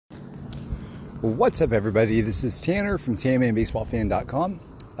What's up, everybody? This is Tanner from TanmanBaseballFan.com.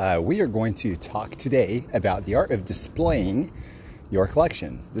 We are going to talk today about the art of displaying your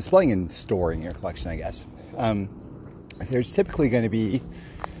collection. Displaying and storing your collection, I guess. There's typically going to be,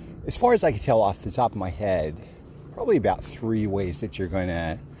 as far as I can tell off the top of my head, probably about 3 ways that you're going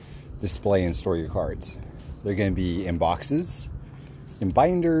to display and store your cards. They're going to be in boxes, in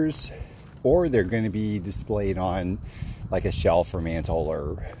binders, or they're going to be displayed on like a shelf or mantle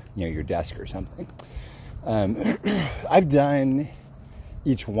or your desk or something. I've done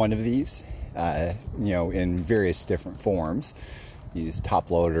each one of these in various different forms. Use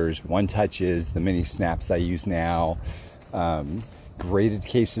top loaders, one touches, the mini snaps I use now, graded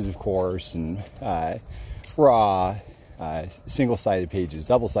cases, of course, and raw, single-sided pages,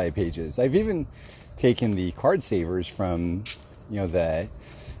 double-sided pages. I've even taken the card savers from the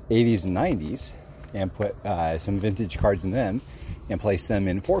 80s and 90s and put some vintage cards in them and place them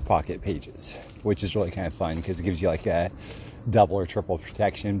in 4-pocket pages, which is really kind of fun because it gives you like a double or triple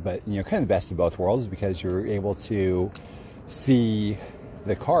protection, but kind of the best of both worlds because you're able to see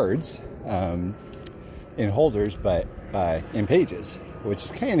the cards in holders, but in pages, which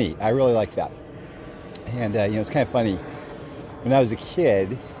is kind of neat. I really like that. And it's kind of funny. When I was a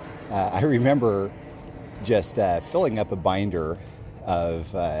kid, I remember just filling up a binder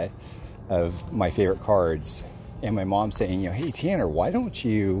of my favorite cards, and my mom saying, "Hey Tanner, why don't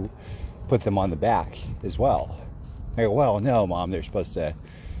you put them on the back as well?" I go, "Well, no, Mom, they're supposed to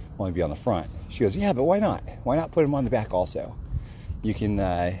only be on the front." She goes, "Yeah, but why not? Why not put them on the back also? You can,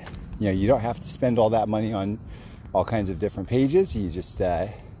 you don't have to spend all that money on all kinds of different pages. You just,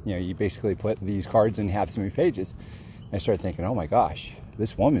 you basically put these cards in half so many pages." And I started thinking, oh my gosh,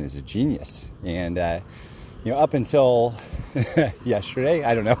 this woman is a genius. And up until yesterday,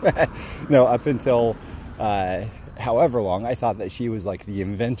 I don't know, no, up until however long, I thought that she was like the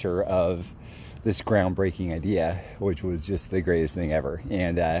inventor of this groundbreaking idea, which was just the greatest thing ever.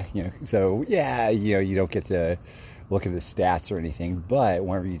 And so yeah, you don't get to look at the stats or anything, but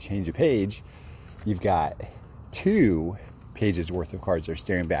whenever you change a page, you've got 2 pages worth of cards that are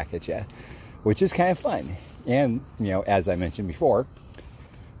staring back at you, which is kind of fun. And as I mentioned before,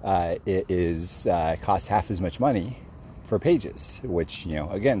 it is costs half as much money for pages, which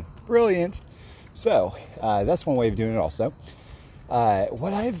again, brilliant. So that's one way of doing it. Also,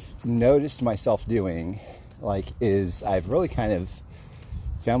 what I've noticed myself doing, is I've really kind of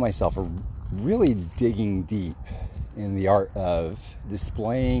found myself really digging deep in the art of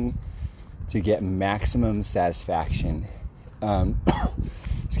displaying to get maximum satisfaction.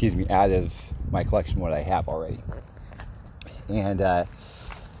 Excuse me, out of my collection, what I have already. And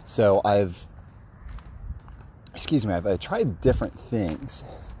so I've tried different things,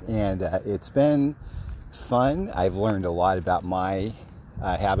 and it's been fun. I've learned a lot about my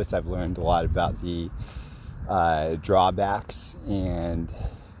habits. I've learned a lot about the drawbacks and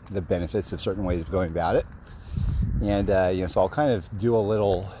the benefits of certain ways of going about it. And so I'll kind of do a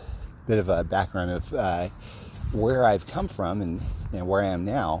little bit of a background of where I've come from and where I am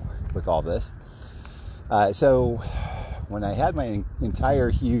now with all this. So when I had my entire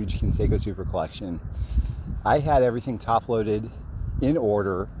huge Conseco Super collection, I had everything top-loaded in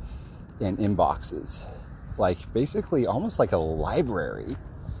order and in boxes. Basically almost like a library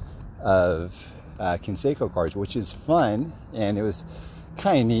of Conseco cards, which is fun. And it was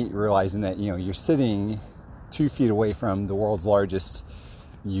kind of neat realizing that, you're sitting 2 feet away from the world's largest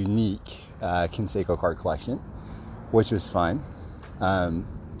unique Conseco card collection, which was fun.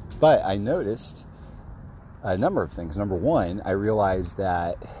 But I noticed a number of things. Number one, I realized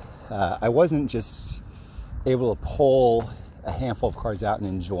that I wasn't just able to pull a handful of cards out and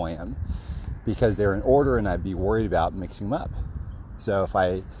enjoy them because they're in order and I'd be worried about mixing them up. So if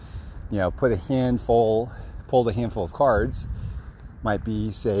I, pulled a handful of cards, might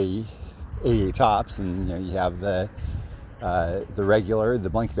be, say, 88 tops, and you have the regular, the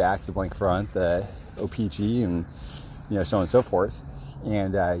blank back, the blank front, the OPG, and so on and so forth.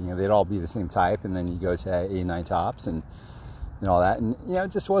 And they'd all be the same type, and then you go to 89 tops and all that, and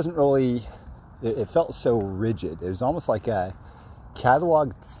it just wasn't really. It felt so rigid. It was almost like a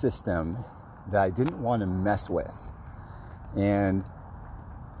cataloged system that I didn't want to mess with, and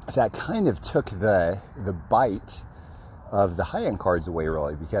that kind of took the bite of the high-end cards away,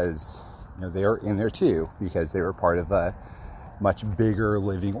 really, because they were in there too, because they were part of a much bigger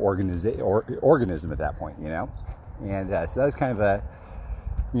living organism at that point, and so that was kind of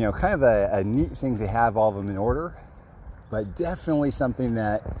a neat thing to have all of them in order, but definitely something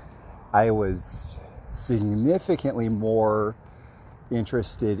that I was significantly more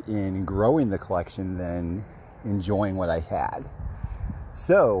interested in growing the collection than enjoying what I had.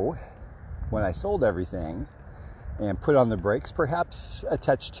 So when I sold everything and put on the brakes, perhaps a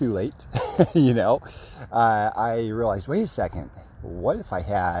touch too late, you know, I realized, wait a second, what if I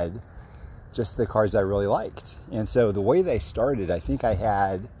had just the cards I really liked? And so the way they started, I think I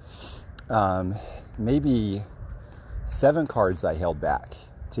had maybe 7 cards I held back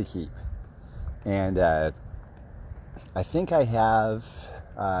to keep. And I think I have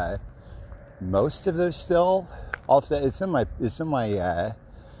most of those still. It's in my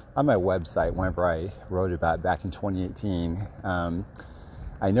on my website. Whenever I wrote about it back in 2018,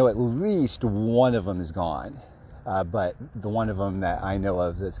 I know at least one of them is gone. But the one of them that I know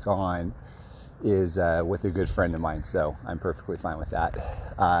of that's gone is with a good friend of mine, so I'm perfectly fine with that.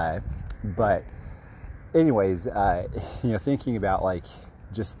 But anyways, you know, thinking about like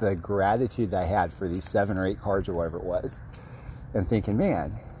just the gratitude that I had for these 7 or 8 cards or whatever it was, and thinking,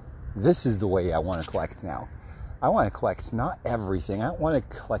 man, this is the way I want to collect now. I want to collect not everything. I don't want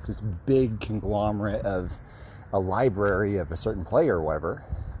to collect this big conglomerate of a library of a certain player or whatever.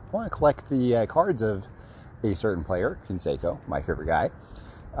 I want to collect the cards of a certain player, Canseco, my favorite guy,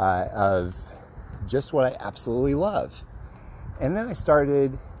 of just what I absolutely love. And then I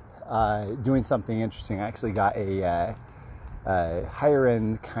started doing something interesting. I actually got a higher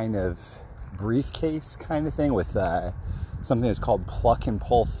end kind of briefcase kind of thing with something that's called Pluck and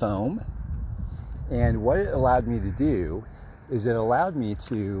Pull foam. And what it allowed me to do is it allowed me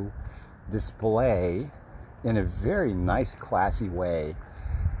to display in a very nice, classy way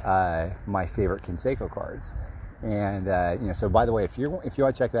my favorite Canseco cards. And you know, so by the way, if you want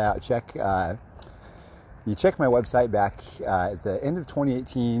to check that out, check my website back at the end of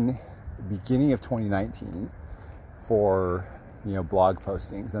 2018, beginning of 2019 for, you know, blog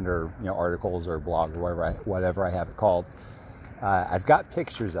postings under, you know, articles or blog or whatever I have it called. I've got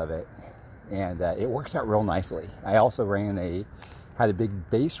pictures of it, and it worked out real nicely. I also had a big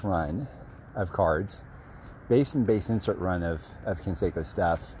base run of cards, base and base insert run of Canseco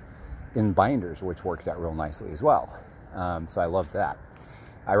stuff in binders, which worked out real nicely as well. So I loved that.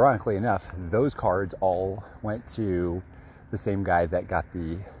 Ironically enough, those cards all went to the same guy that got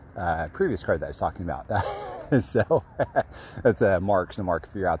the previous card that I was talking about. So that's Mark. So Mark,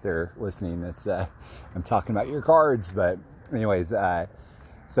 if you're out there listening, that's I'm talking about your cards. But anyways,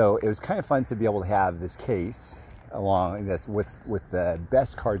 so it was kind of fun to be able to have this case along this with the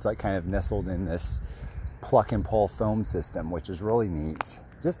best cards like kind of nestled in this pluck and pull foam system, which is really neat.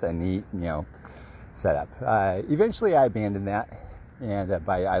 Just a neat, you know, setup. Eventually I abandoned that, and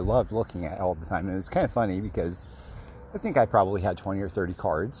I loved looking at it all the time. And it was kind of funny because I think I probably had 20 or 30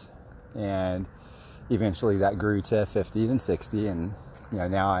 cards, and eventually that grew to 50, then 60, and you know,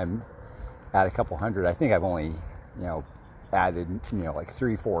 now I'm at a couple hundred. I think I've only, you know, added, you know, like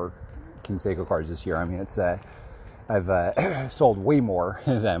 3-4 Canseco cards this year. I mean, it's I've sold way more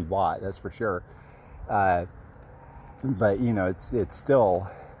than I've bought, that's for sure. But you know, it's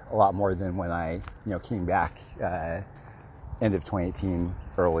still a lot more than when I, you know, came back end of 2018,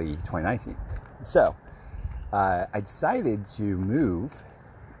 early 2019. So I decided to move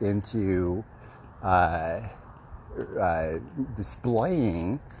into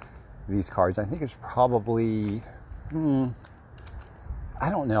displaying these cards. I think it's probably, I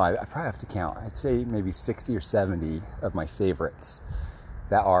don't know, I probably have to count. I'd say maybe 60 or 70 of my favorites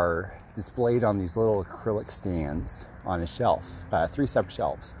that are displayed on these little acrylic stands on a shelf, 3 separate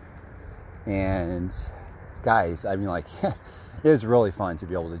shelves. And guys, I mean, like, it is really fun to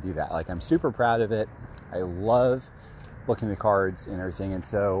be able to do that. Like, I'm super proud of it. I love looking at the cards and everything. And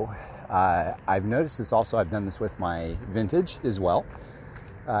so I've noticed this also. I've done this with my vintage as well,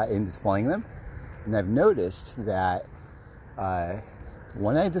 in displaying them. And I've noticed that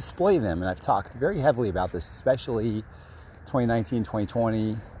when I display them, and I've talked very heavily about this, especially 2019,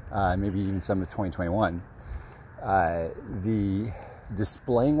 2020, maybe even some of 2021, the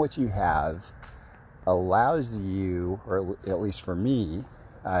displaying what you have allows you, or at least for me,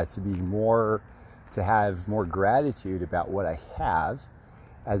 to have more gratitude about what I have,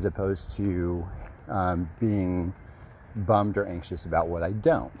 as opposed to being bummed or anxious about what I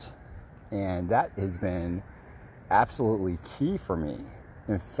don't. And that has been absolutely key for me.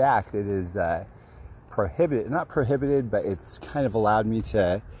 In fact, it is not prohibited, but it's kind of allowed me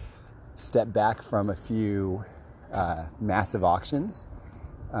to step back from a few massive auctions,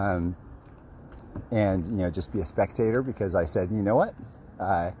 and, you know, just be a spectator, because I said, you know what,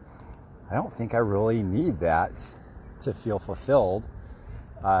 I don't think I really need that to feel fulfilled,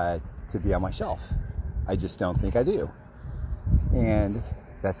 to be on my shelf. I just don't think I do. And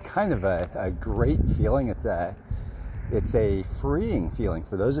that's kind of a great feeling. It's a freeing feeling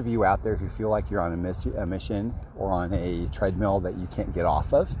for those of you out there who feel like you're on a mission or on a treadmill that you can't get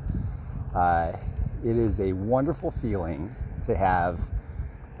off of. Uh, it is a wonderful feeling to have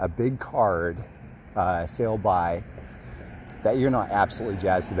a big card sail by that you're not absolutely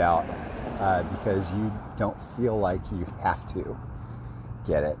jazzed about because you don't feel like you have to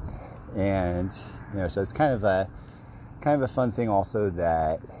get it. And so it's kind of a fun thing also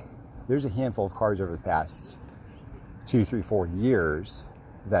that there's a handful of cards over the past 2, 3, 4 years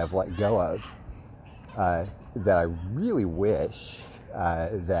that I've let go of that I really wish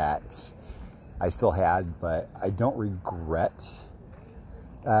that I still had, but I don't regret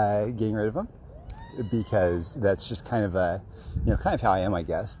getting rid of them, because that's just kind of how I am, I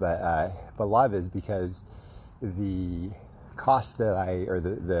guess. But a lot of it is because the cost that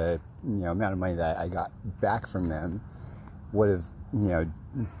the amount of money that I got back from them would have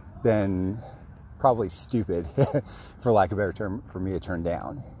been probably stupid, for lack of a better term, for me to turn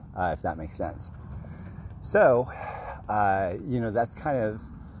down, if that makes sense. So that's kind of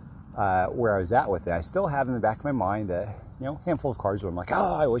where I was at with it. I still have in the back of my mind a handful of cards where I'm like,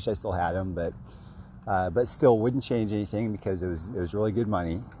 oh, I wish I still had them, but still wouldn't change anything because it was really good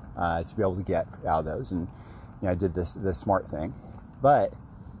money to be able to get out of those. And I did the smart thing. But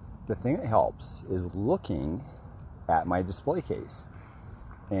the thing that helps is looking at my display case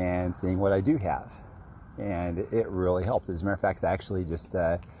and seeing what I do have, and it really helped. As a matter of fact, I actually just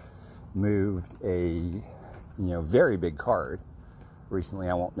moved a very big card recently.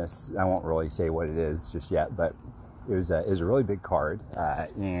 I won't really say what it is just yet, but it was a really big card,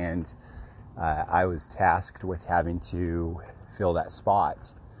 and I was tasked with having to fill that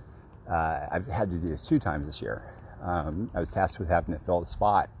spot. I've had to do this 2 times this year. I was tasked with having to fill the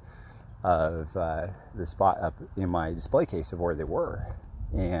spot up in my display case of where they were,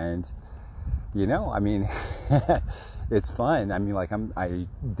 and it's fun. I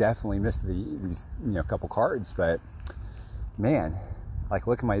definitely missed these couple cards, but man,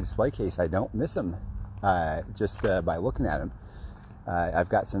 look at my display case, I don't miss them just by looking at them. I've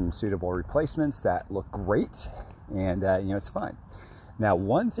got some suitable replacements that look great, and it's fun. Now,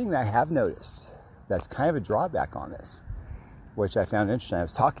 one thing that I have noticed that's kind of a drawback on this, which I found interesting, I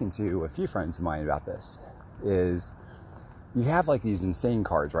was talking to a few friends of mine about this, is you have these insane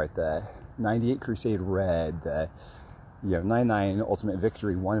cards, right? The 98 Crusade Red, the 99 Ultimate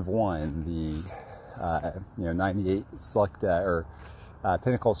Victory 1 of 1, the 98 Select or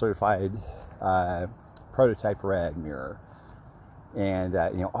Pinnacle Certified Prototype Red Mirror, and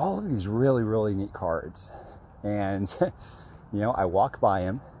all of these really, really neat cards. And I walk by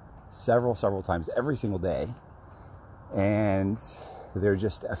them several times every single day, and they're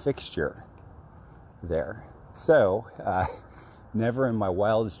just a fixture there. So never in my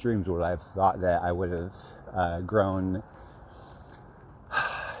wildest dreams would I have thought that I would have grown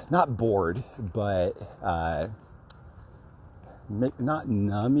not bored, but not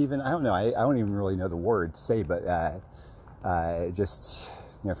numb even. I don't know. I don't even really know the word to say, but just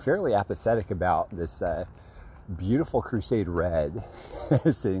fairly apathetic about this beautiful Crusade Red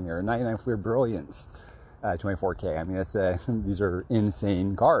sitting there. 99 Fleer Brilliance 24K. I mean, these are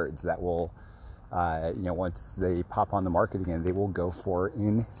insane cards that will once they pop on the market again, they will go for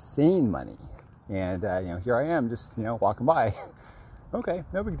insane money. And here I am just walking by. Okay,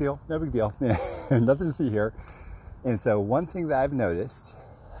 no big deal, nothing to see here. And so one thing that I've noticed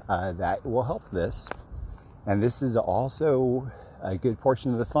that will help this, and this is also a good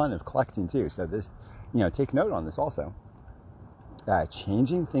portion of the fun of collecting too, so this, take note on this also,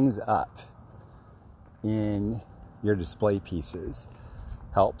 changing things up in your display pieces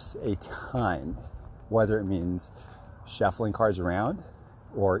helps a ton, whether it means shuffling cards around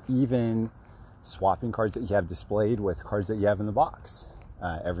or even swapping cards that you have displayed with cards that you have in the box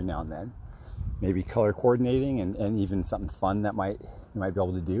every now and then. Maybe color coordinating, and even something fun that you might be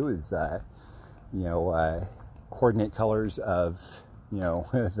able to do is coordinate colors of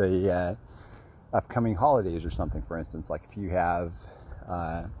the upcoming holidays or something. For instance, like if you have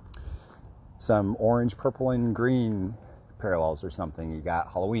some orange, purple, and green parallels or something, you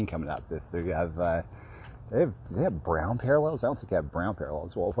got Halloween coming up. If they have they have brown parallels. I don't think they have brown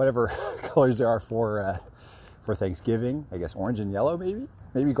parallels. Well, whatever colors there are for Thanksgiving, I guess orange and yellow,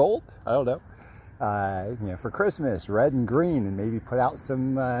 maybe gold. I don't know. For Christmas, red and green, and maybe put out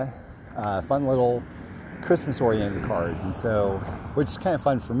some fun little Christmas-oriented cards. And so, which is kind of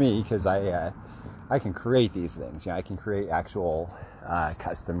fun for me because I can create these things. I can create actual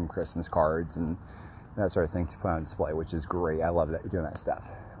custom Christmas cards and that sort of thing to put on display, which is great. I love doing that stuff.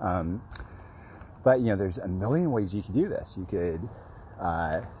 But there's a million ways you could do this. You could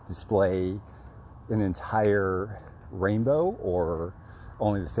display an entire rainbow, or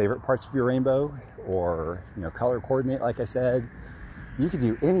only the favorite parts of your rainbow, or color coordinate, like I said, you could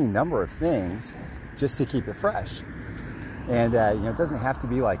do any number of things just to keep it fresh. And it doesn't have to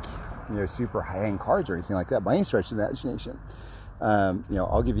be like super high-end cards or anything like that by any stretch of the imagination.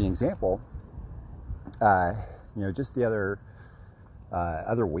 I'll give you an example. Just the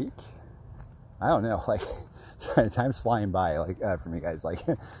other week, I don't know, like time's flying by, like for me guys, like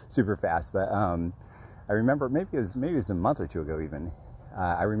super fast. But I remember maybe it was a month or two ago even.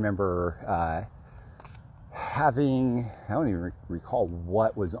 I remember having, I don't even recall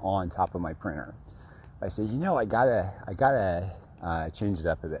what was on top of my printer. I said, I gotta change it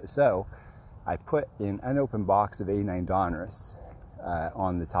up a bit. So I put an unopened box of A9 Donruss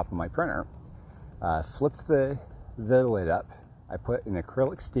on the top of my printer, flipped the lid up. I put an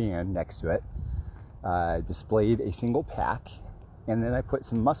acrylic stand next to it, displayed a single pack, and then I put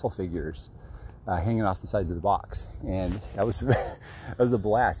some muscle figures hanging off the sides of the box. And that was a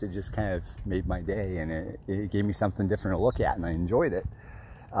blast. It just kind of made my day, and it gave me something different to look at, and I enjoyed it.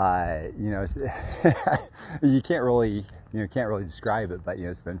 You can't really describe it, but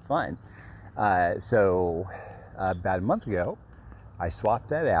it's been fun. So about a month ago, I swapped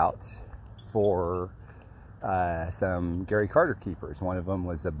that out for some Gary Carter keepers. One of them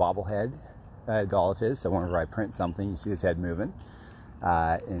was a bobblehead doll of his, so whenever I print something, you see his head moving.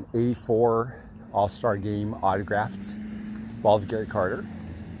 An '84 All-Star Game autographed ball of Gary Carter,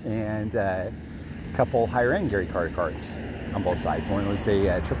 and a couple higher-end Gary Carter cards on both sides. One was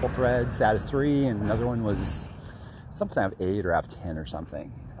a triple threads out of 3, and another one was something out of 8 or out of 10 or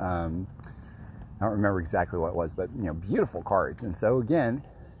something. I don't remember exactly what it was, but beautiful cards. And so again,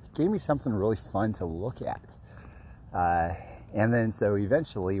 it gave me something really fun to look at. And then so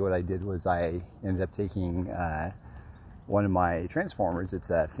eventually what I did was I ended up taking one of my Transformers. It's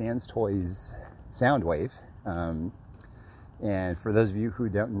a Fans Toys Soundwave. And for those of you who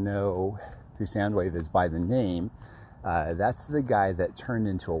don't know who Soundwave is by the name, that's the guy that turned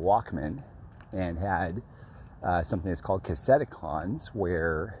into a Walkman and had something that's called Cassetticons,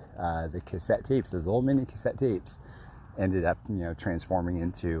 where the cassette tapes, those little mini cassette tapes, ended up transforming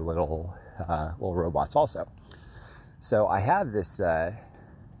into little robots also. So I have this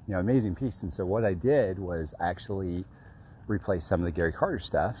amazing piece, and so what I did was I actually replaced some of the Gary Carter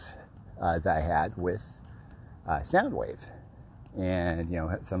stuff that I had with Soundwave, and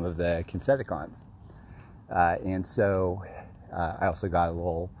some of the Cassetticons. And so I also got a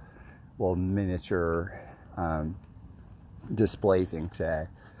little miniature display thing to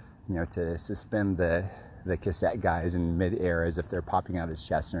to suspend the cassette guys in mid-air as if they're popping out of his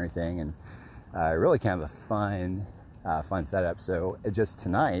chest and everything, and really kind of a fun setup. So just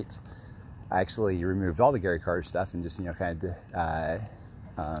tonight I actually removed all the Gary Carter stuff and just kind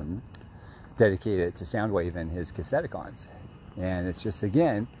of dedicated it to Soundwave and his Cassetticons. And it's just,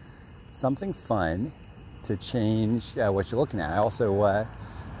 again, something fun to change what you're looking at. I also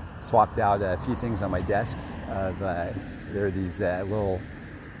swapped out a few things on my desk. There are these little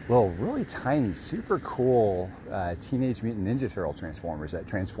really tiny, super cool Teenage Mutant Ninja Turtle Transformers that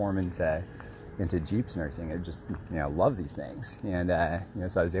transform into Jeeps and everything. I just love these things, and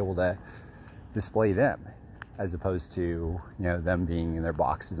so I was able to display them as opposed to them being in their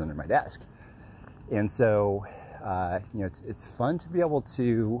boxes under my desk. And so it's fun to be able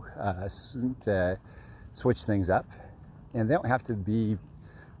to switch things up, and they don't have to be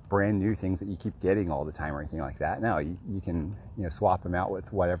brand new things that you keep getting all the time or anything like that. No, you can swap them out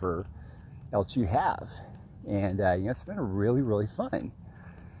with whatever else you have, and it's been really fun.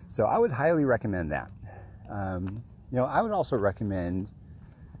 So I would highly recommend that. I would also recommend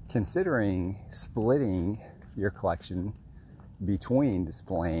considering splitting your collection between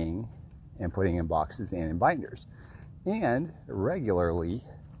displaying and putting in boxes and in binders, and regularly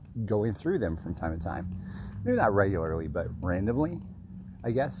going through them from time to time. Maybe not regularly, but randomly,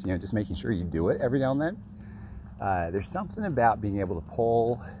 I guess. Just making sure you do it every now and then. There's something about being able to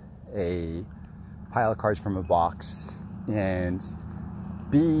pull a pile of cards from a box and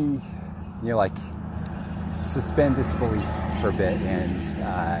be, like, suspend disbelief for a bit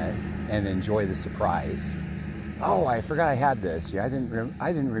and enjoy the surprise. Oh, I forgot I had this. I didn't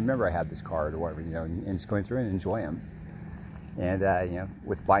remember I had this card or whatever. And just going through and enjoy them. And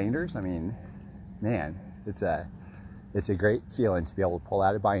with binders, I mean, man, it's a great feeling to be able to pull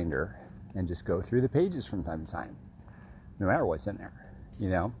out a binder and just go through the pages from time to time, no matter what's in there.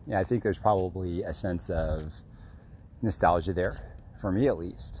 Yeah, I think there's probably a sense of nostalgia there, for me at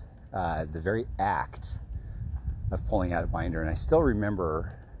least. The very act of pulling out a binder, and I still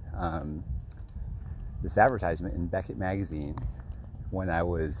remember this advertisement in Beckett magazine when I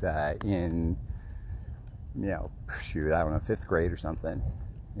was in, I don't know, 5th grade or something,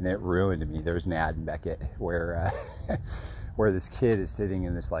 and it ruined me. There was an ad in Beckett where where this kid is sitting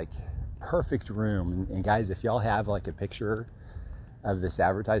in this like perfect room. And guys, if y'all have like a picture of this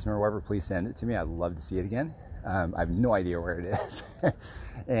advertisement or whatever, please send it to me. I'd love to see it again. I have no idea where it is.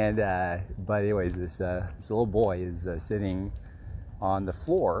 And but anyways, this little boy is sitting on the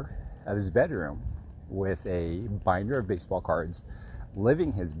floor of his bedroom with a binder of baseball cards,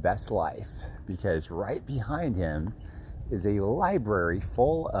 living his best life, because right behind him is a library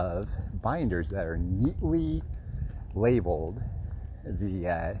full of binders that are neatly labeled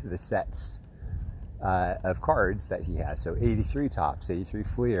the sets of cards that he has. So 83 Topps, 83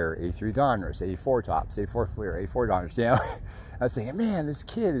 Fleer, 83 Donruss, 84 Topps, 84 Fleer, 84 Donruss. You know, I was thinking, man, this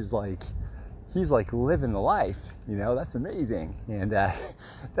kid is like, he's like living the life, you know, that's amazing. And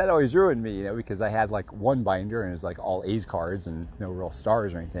that always ruined me, you know, because I had like one binder and it was like all A's cards and no real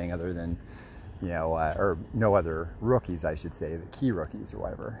stars or anything other than, you know, or no other rookies, I should say, the key rookies or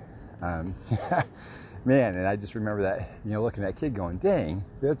whatever. Man, and I just remember that, you know, looking at that kid going, dang,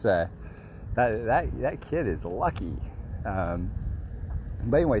 that's that kid is lucky.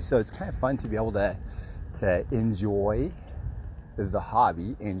 But anyway, so it's kind of fun to be able to enjoy the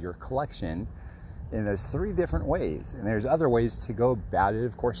hobby and your collection in those three different ways. And there's other ways to go about it,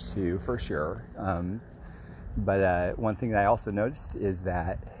 of course, too, for sure. But one thing that I also noticed is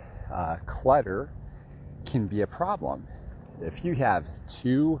that clutter can be a problem. If you have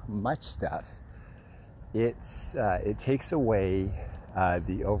too much stuff, it takes away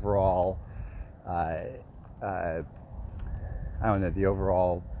the overall, I don't know, the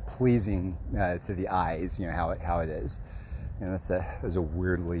overall pleasing to the eyes, you know, how it is. You know, that was a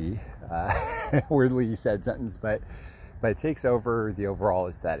weirdly weirdly said sentence, but it takes over the overall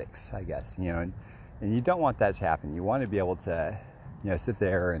aesthetics, I guess, you know, and you don't want that to happen. You want to be able to, you know, sit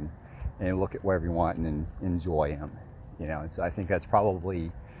there and look at whatever you want and enjoy them, you know. And so I think that's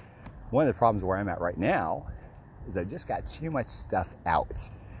probably one of the problems where I'm at right now, is I just got too much stuff out,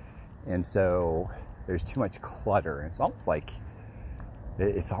 and so there's too much clutter, and it's almost like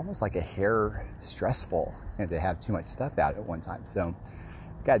a hair stressful and to have too much stuff out at one time. So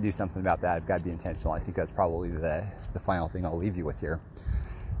I've got to do something about that. I've got to be intentional. I think that's probably the final thing I'll leave you with here,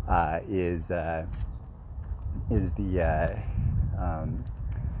 is the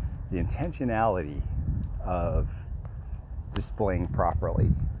intentionality of displaying properly.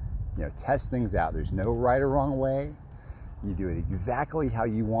 You know, test things out. There's no right or wrong way. You do it exactly how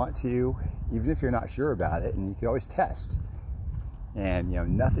you want to, even if you're not sure about it, and you can always test. And, you know,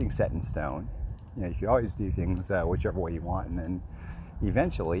 nothing's set in stone. You know, you can always do things whichever way you want, and then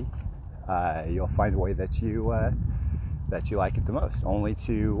eventually you'll find a way that you like it the most, only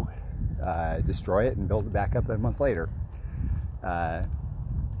to destroy it and build it back up a month later.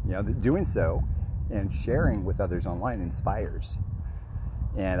 You know, doing so and sharing with others online inspires,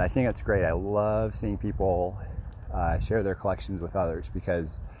 and I think that's great. I love seeing people share their collections with others,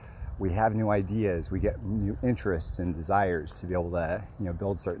 because we have new ideas, we get new interests and desires to be able to, you know,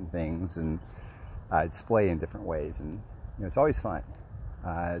 build certain things and display in different ways, and you know, it's always fun.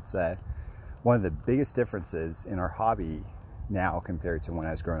 It's one of the biggest differences in our hobby now compared to when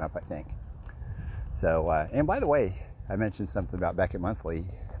I was growing up, I think. So, and by the way, I mentioned something about Beckett Monthly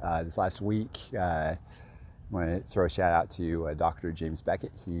this last week. I want to throw a shout out to Dr. James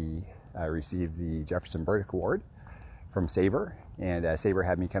Beckett. He received the Jefferson Burdick Award from Sabre, and Sabre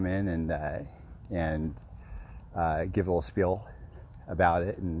had me come in and give a little spiel about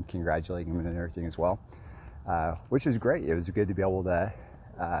it and congratulate him and everything as well, which was great. It was good to be able to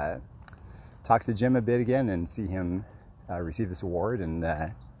talk to Jim a bit again and see him receive this award, and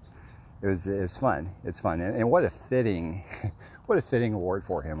it was fun. It's fun, and what a fitting award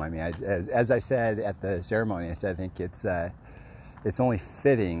for him. I mean, as I said at the ceremony, I said I think it's only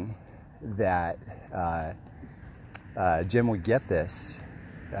fitting that Jim would get this.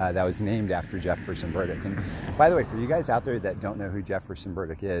 That was named after Jefferson Burdick. And by the way, for you guys out there that don't know who Jefferson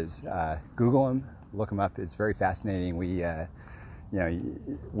Burdick is, Google him, look him up. It's very fascinating. We owe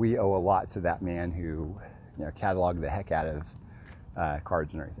a lot to that man who, you know, cataloged the heck out of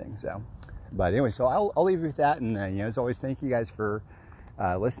cards and everything. So, but anyway, so I'll leave you with that. And you know, as always, thank you guys for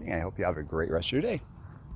listening. I hope you have a great rest of your day.